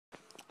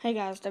Hey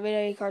guys,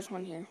 WWE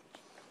Cars1 here,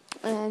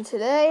 and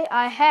today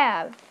I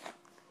have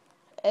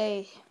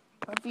a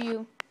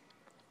review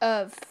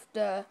of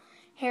the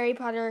Harry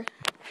Potter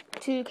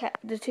two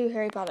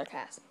Harry Potter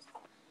casts.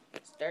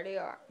 There they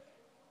are.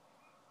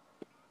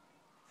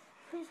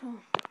 Please hold on.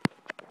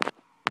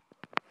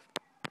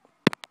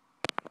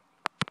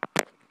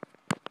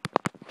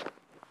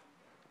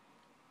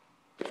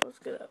 Let's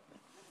get up.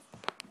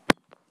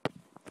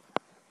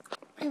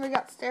 Here we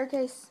got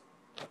staircase.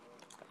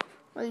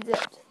 Leads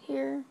up to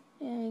here,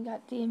 and you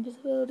got the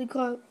invisibility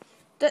cloak.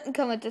 Doesn't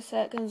come with this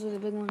set, comes with a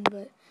big one,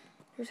 but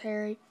there's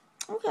Harry.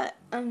 Okay,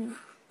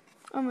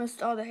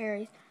 almost all the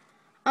Harrys.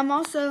 I'm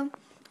also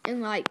in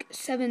like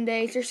 7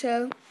 days or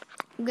so.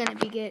 I'm gonna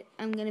be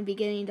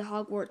getting to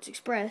Hogwarts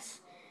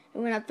Express,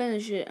 and when I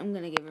finish it, I'm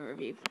gonna give a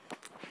review.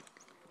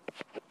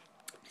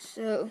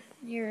 So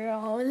here are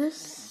all of this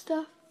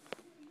stuff.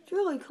 It's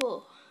really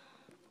cool.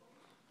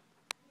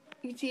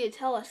 You can see a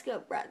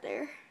telescope right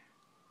there.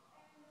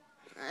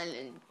 And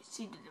then you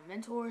see the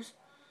Dementors.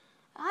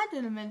 I like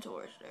the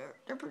Dementors.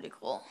 They're pretty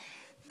cool.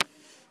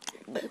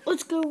 But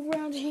let's go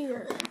around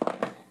here,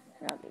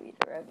 and I'll give you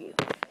the review.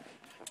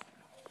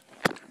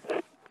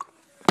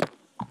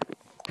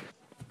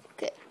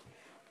 Okay.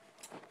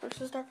 Let's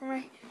just start from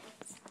right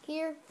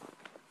here.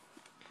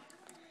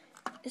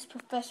 Is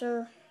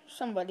Professor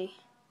somebody.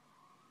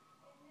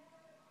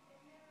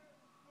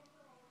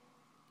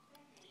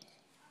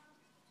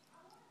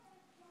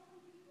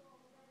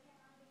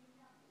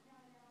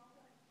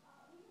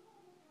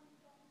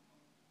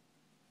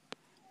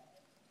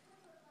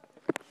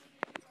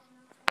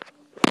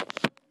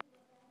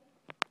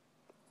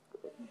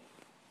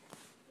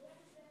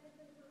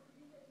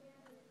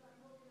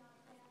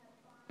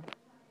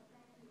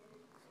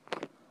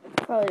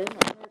 Probably does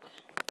not work.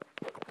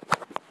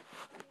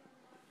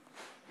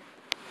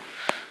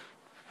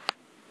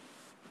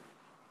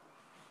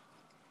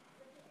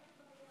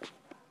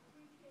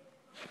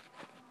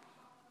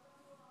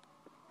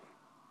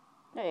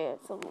 There you go,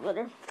 it's a little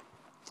better.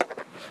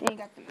 Then you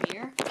got the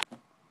mirror.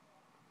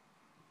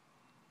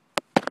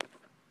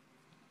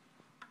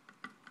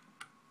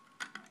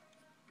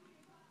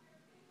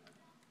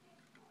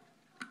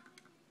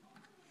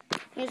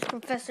 Here's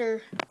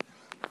Professor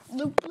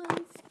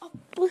Lupin's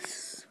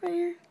office right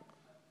here.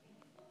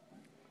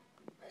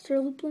 Professor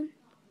Lupin.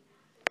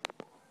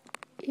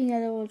 You got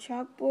a little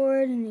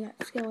chalkboard, and you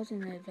got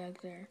skeleton head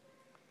back there.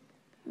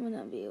 I might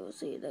not be able to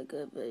see it that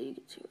good, but you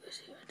can see what I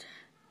see right there.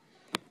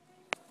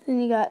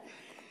 Then you got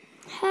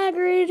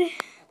Hagrid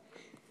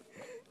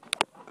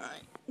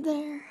right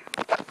there.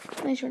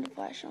 Make sure to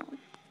flash on.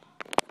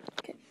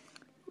 Okay.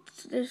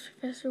 So there's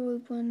Professor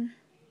Lupin.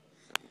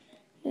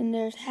 Then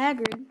there's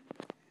Hagrid.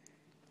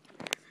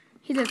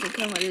 He doesn't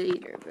come with it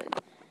either,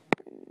 but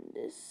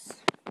this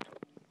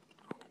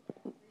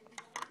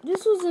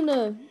was in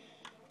the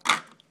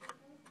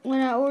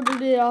when I ordered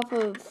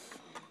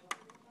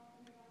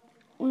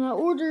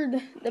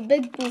the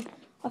big one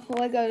off of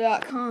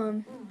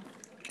Lego.com.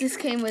 This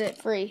came with it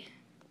free.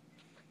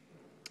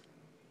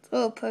 It's a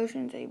little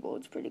potion table.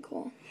 It's pretty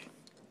cool.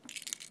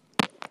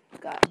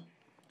 It's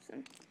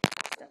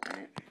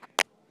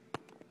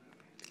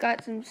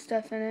got some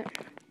stuff in it.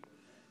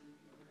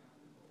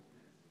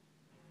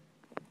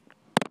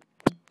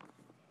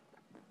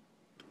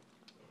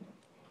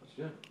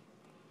 Yeah.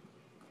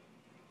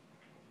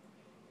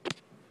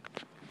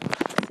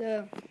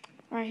 So,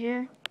 right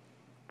here,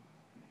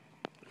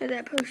 got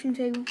that potion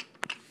table.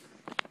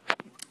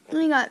 And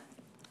we got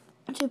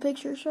 2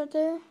 pictures right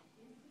there.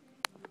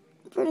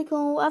 Pretty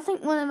cool. I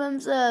think one of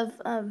them's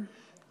of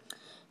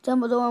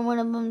Dumbledore and one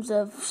of them's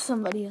of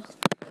somebody else.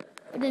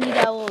 And then you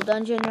got a little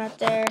dungeon right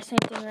there. Same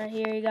thing right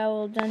here. You got a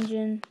little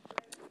dungeon.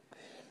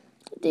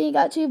 Then you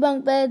got 2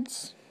 bunk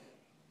beds.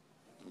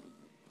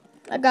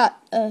 I got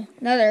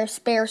another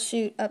spare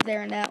suit up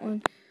there in that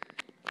one.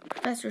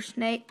 Professor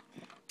Snape.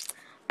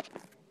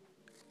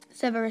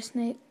 Severus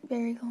Snape.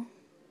 Very cool.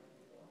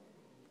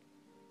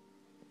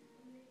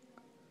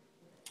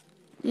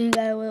 Then you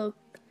got a little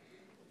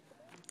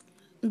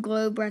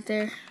globe right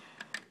there.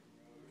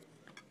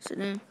 So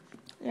then,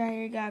 right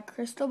here you got a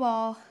crystal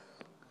ball.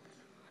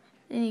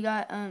 Then you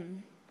got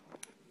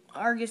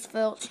Argus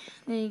Filch.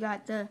 Then you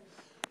got the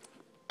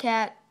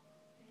cat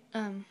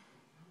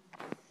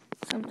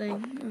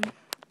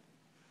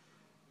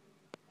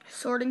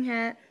sorting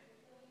hat.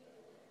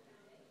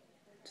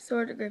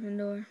 Sword of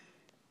Gryffindor.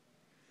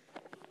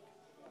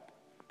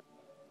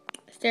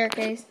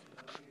 Staircase.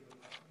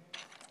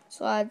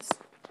 Slides.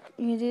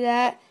 You can do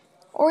that.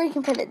 Or you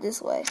can put it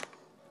this way.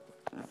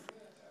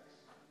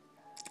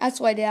 That's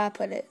the way that I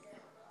put it.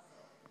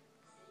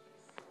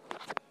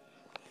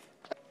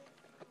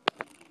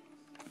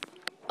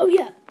 Oh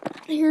yeah.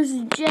 Here's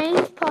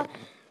James Potter.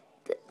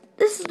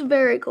 This is a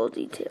very cool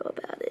detail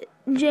about it.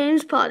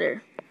 James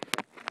Potter.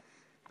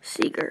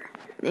 Seeker.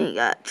 Then you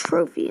got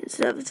trophy and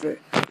stuff. You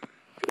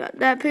got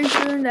that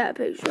picture and that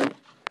picture.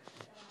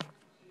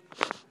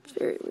 It's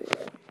very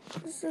weird.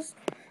 This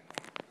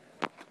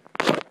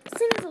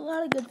thing has a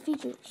lot of good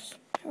features.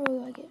 I really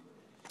like it.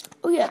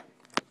 Oh yeah.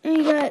 And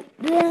you got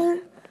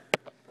that.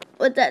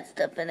 put that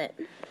stuff in it.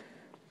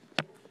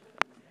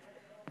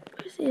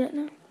 See that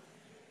now?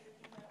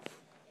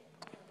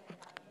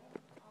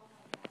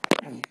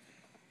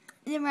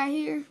 Then right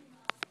here,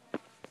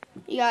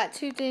 you got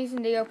two things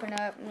and they open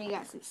up, and you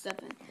got some stuff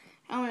in.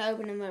 I don't want to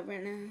open them up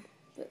right now.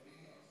 But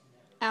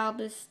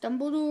Albus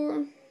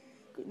Dumbledore,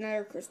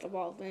 another crystal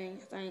ball thing,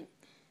 I think.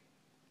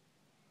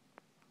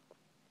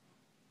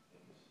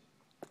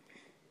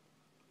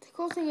 The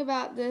cool thing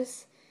about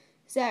this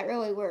is that it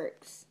really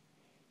works.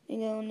 You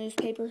know,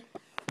 newspaper.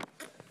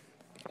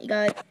 You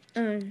got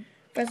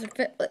Professor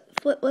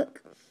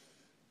Flitwick.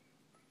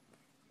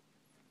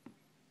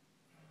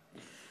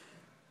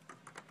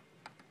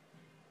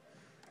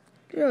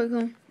 Really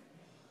cool.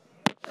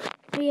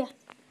 But yeah.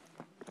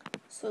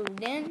 So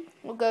then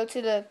we'll go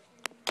to the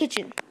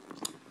kitchen.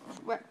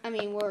 Where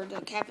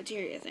the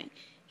cafeteria thing.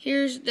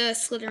 Here's the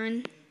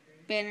Slytherin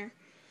banner,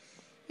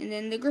 and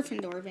then the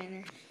Gryffindor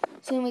banner.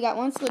 So then we got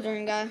one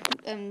Slytherin guy,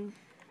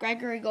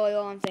 Gregory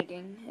Goyle. I'm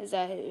thinking, is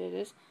that who it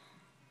is?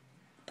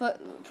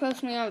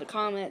 Post me on the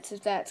comments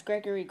if that's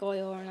Gregory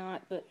Goyle or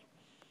not, but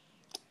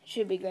it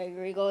should be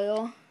Gregory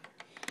Goyle.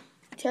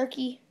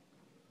 Turkey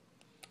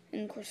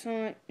and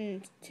croissant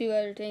and two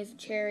other things, a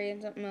cherry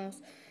and something else.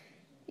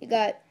 You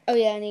got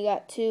and you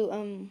got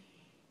two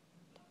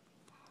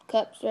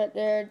cups right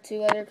there,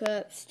 two other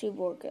cups, two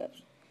more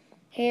cups.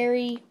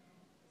 Harry,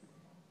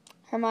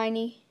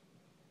 Hermione,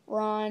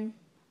 Ron.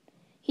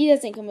 He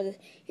doesn't come with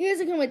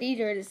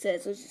either of the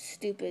sets, which is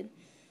stupid.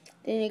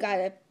 Then you got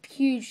a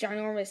huge,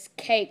 ginormous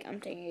cake, I'm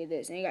thinking it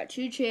is. And you got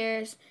two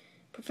chairs,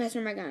 Professor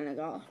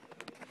McGonagall.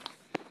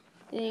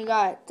 Then you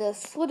got the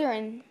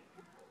Slytherin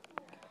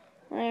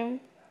room,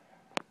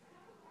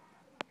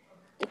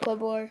 the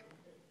Clubboard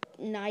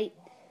Knight.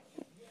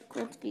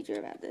 What's the feature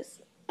about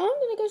this? I'm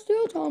gonna go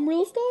steal Tom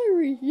Riddle's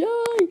diary.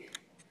 Yay!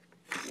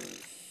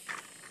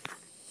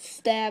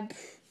 Stab.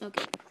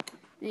 Okay.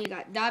 Then you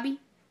got Dobby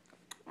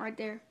right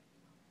there.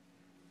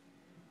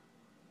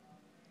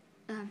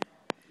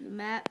 The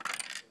map.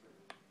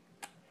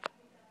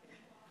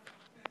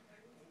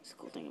 That's the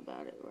cool thing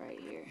about it right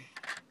here.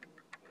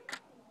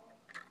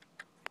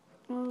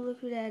 Oh,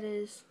 look who that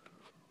is.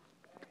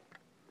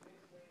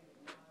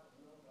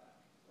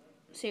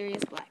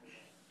 Sirius Black.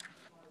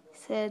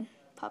 His head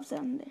pops out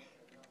in there.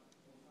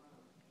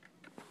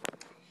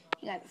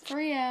 You got the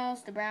three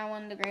L's, the brown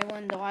one, the gray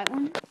one, the white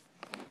one.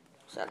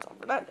 So that's all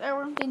for that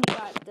one. Then you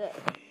got the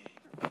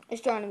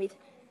astronomy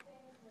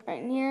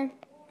right in here.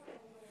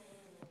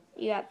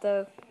 You got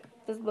the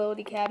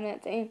visibility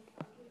cabinet thing.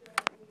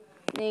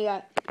 Then you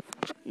got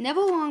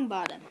Neville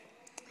Longbottom.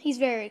 He's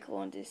very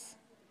cool in these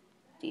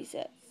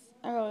sets.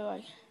 I really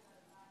like it.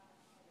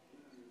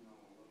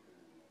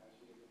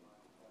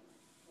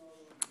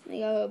 Then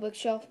you got a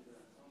bookshelf.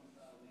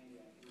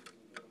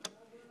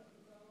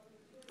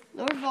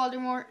 Lord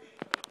Voldemort.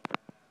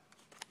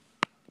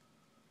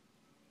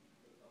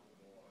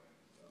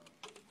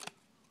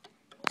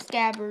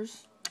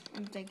 Scabbers,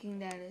 I'm thinking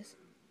that is.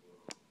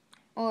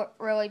 Or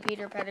really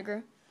Peter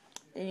Pettigrew.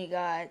 Then you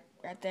got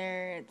right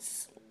there,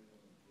 it's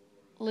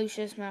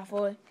Lucius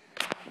Malfoy.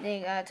 Then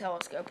you got a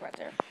telescope right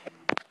there.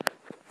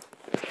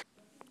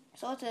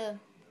 So it's a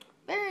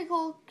very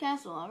cool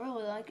castle. I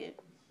really like it.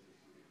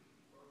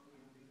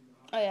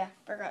 Oh yeah,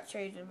 forgot to show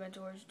you the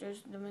Dementors.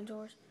 There's the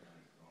Dementors.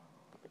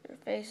 Their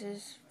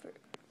faces.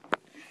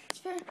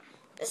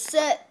 This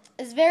set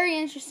is very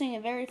interesting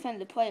and very fun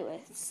to play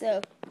with.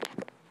 So,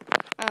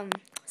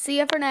 see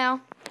ya for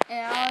now.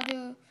 And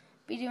I'll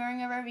be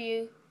doing a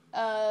review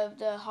of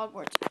the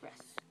Hogwarts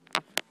Express.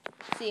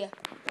 See ya.